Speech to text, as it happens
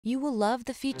You will love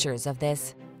the features of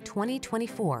this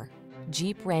 2024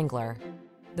 Jeep Wrangler.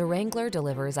 The Wrangler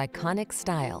delivers iconic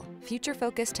style,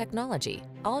 future-focused technology,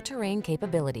 all-terrain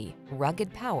capability,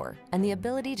 rugged power, and the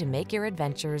ability to make your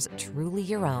adventures truly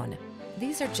your own.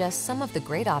 These are just some of the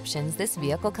great options this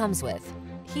vehicle comes with: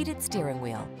 heated steering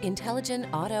wheel, intelligent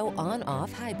auto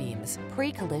on-off high beams,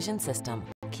 pre-collision system,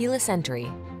 keyless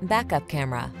entry, backup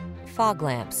camera, fog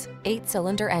lamps,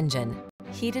 8-cylinder engine,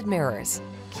 heated mirrors,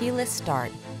 keyless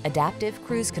start, adaptive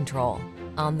cruise control.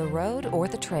 On the road or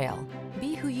the trail,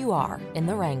 be who you are in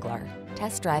the Wrangler.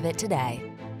 Test drive it today.